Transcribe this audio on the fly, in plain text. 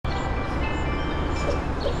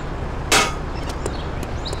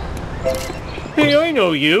Hey, I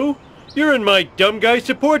know you. You're in my dumb guy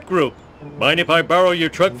support group. Mind if I borrow your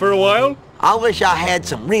truck for a while? I wish I had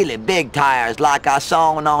some really big tires like I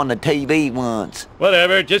saw on the TV once.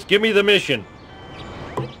 Whatever, just give me the mission.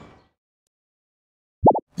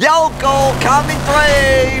 Yokel coming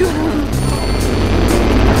through!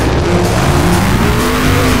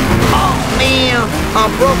 Oh man, I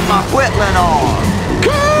broke my whittling arm.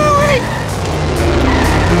 Cooey!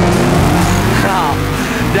 Oh,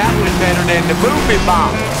 that was better than the movie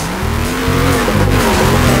box.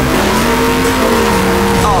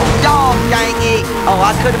 Oh, dog dang it! Oh,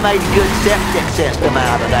 I could have made a good septic system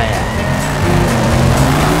out of that.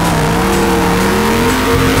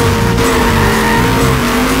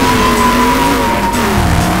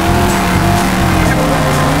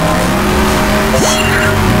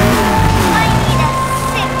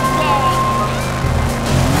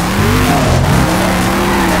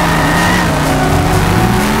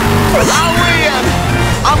 I win!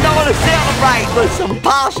 I'm going to celebrate with some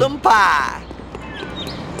possum pie.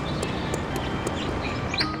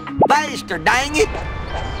 Faster, dang it!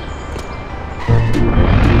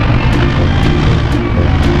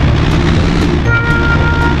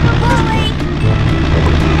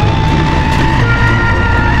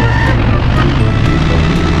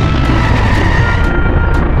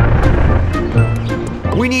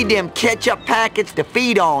 We need them ketchup packets to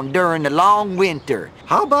feed on during the long winter.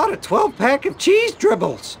 How about a 12-pack of cheese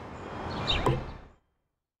dribbles?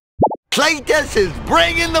 Cletus is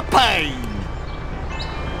bringing the pain.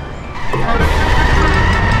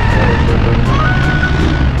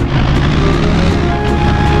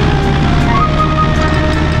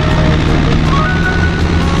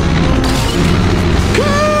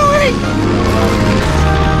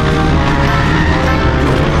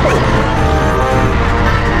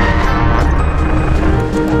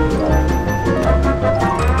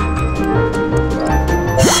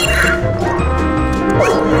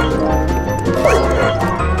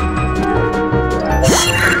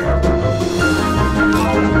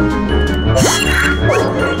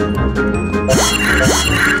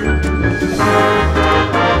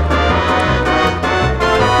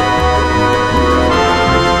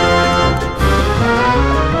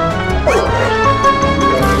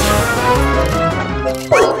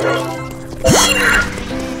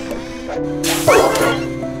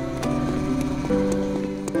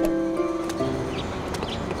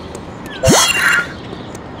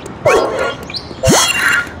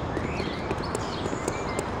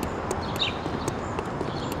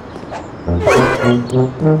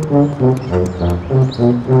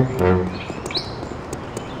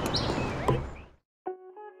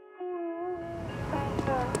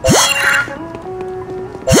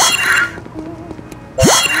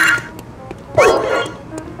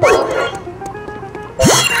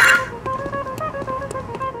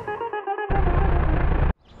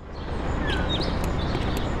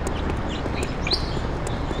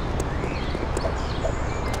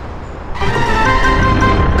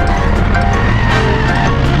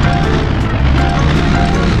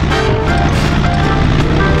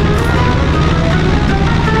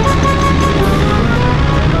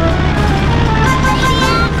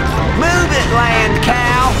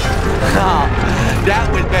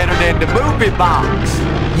 The movie box.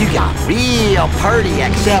 You got real pretty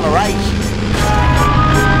acceleration.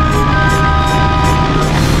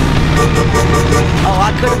 Oh, I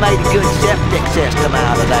could have made a good septic system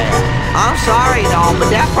out of that. I'm sorry and all, but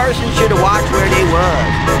that person should have watched where they was.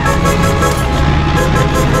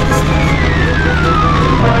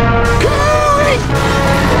 Cooey!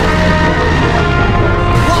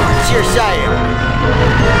 Watch yourself.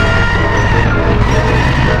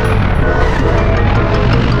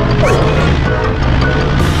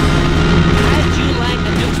 How'd you like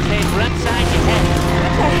the newspaper upside your head?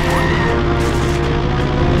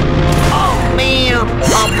 Oh man,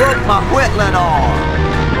 I broke my whittling arm.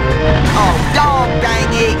 Oh, dog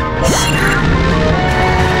dang it.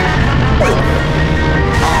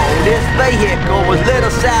 Oh, this vehicle was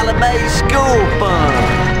little Sally Mae's school fun.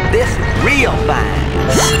 This is real fine.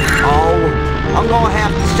 Oh, I'm gonna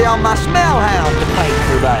have to sell my smell hound to pay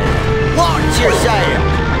for that.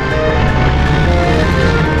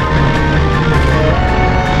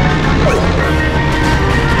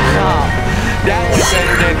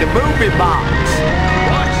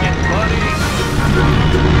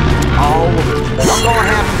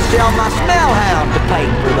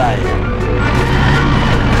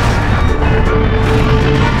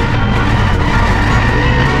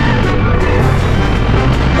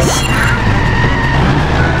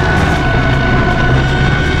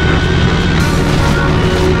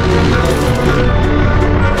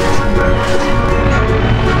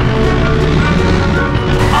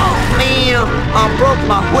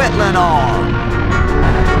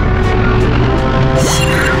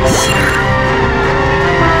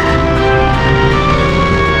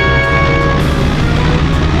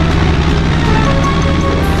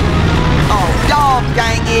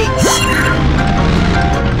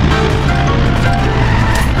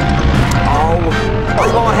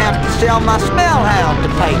 sell my smell hound to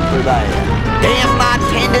pay for that. Damn my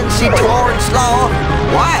tendency towards sloth.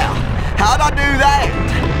 Wow, how'd I do that?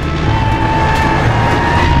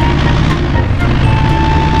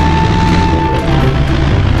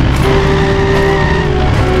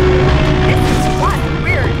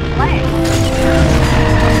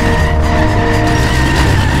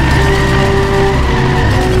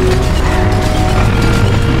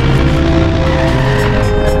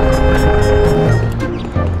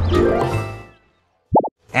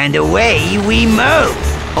 And away we move.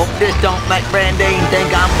 Hope this don't make Brandine think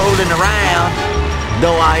I'm fooling around.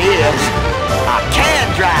 Though I is. I can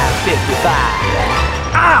drive 55.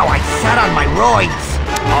 Ow, I sat on my roids.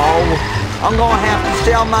 Oh, I'm gonna have to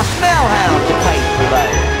sell my smell hound to pay for that.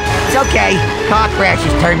 It's okay. Car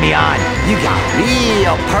crashes turn me on. You got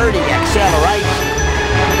real purty acceleration.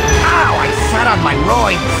 Ow, I sat on my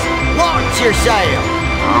roids. Launch yourself.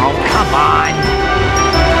 Oh, come on.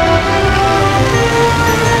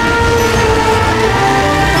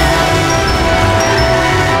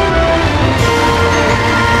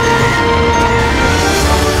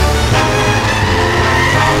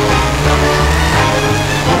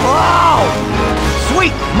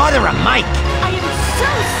 Sweet mother of Mike! I am so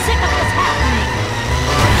sick of this happening!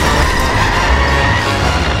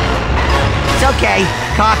 It's okay.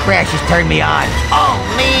 Car crashes turn me on. Oh,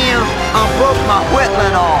 man! I broke my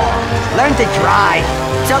whittling arm. Learn to drive.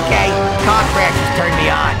 It's okay. Car crashes turn me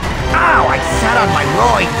on. Ow, I sat on my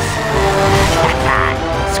roids.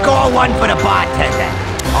 Score one for the bartender.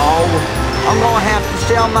 Oh, I'm gonna have to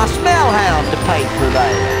sell my smell hound to pay for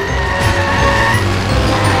that.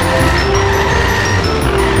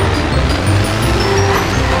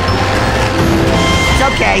 It's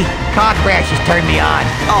okay. Car crashes turn me on.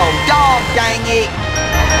 Oh, dog dang it!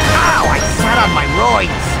 Ow, I sat on my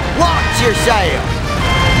roids. Launch yourself!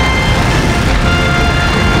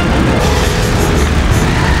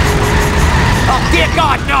 Oh, dear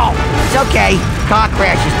God, no! It's okay. Car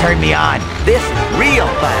crashes turn me on. This is real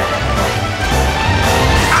bad.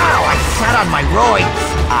 Ow, I sat on my roids.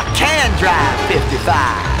 I can drive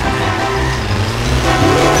 55.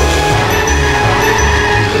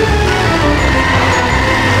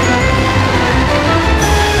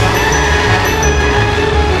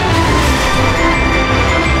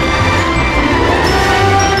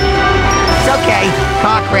 Okay,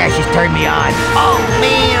 car crashes turn me on. Oh,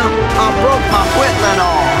 man, I broke my whittling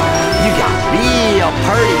arm. You got real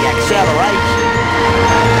purty acceleration.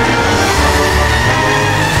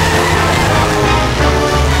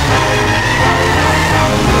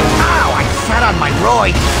 Ow, I sat on my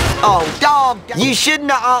roids. Oh, dog, you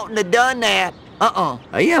shouldn't have ought to done that.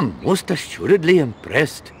 I am most assuredly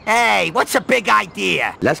impressed. Hey, what's a big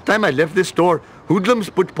idea? Last time I left this store, hoodlums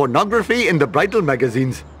put pornography in the bridal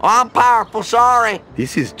magazines. Oh, I'm powerful sorry.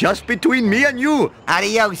 This is just between me and you.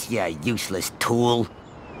 Adios, you useless tool.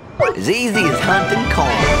 As easy as hunting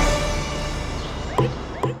corn.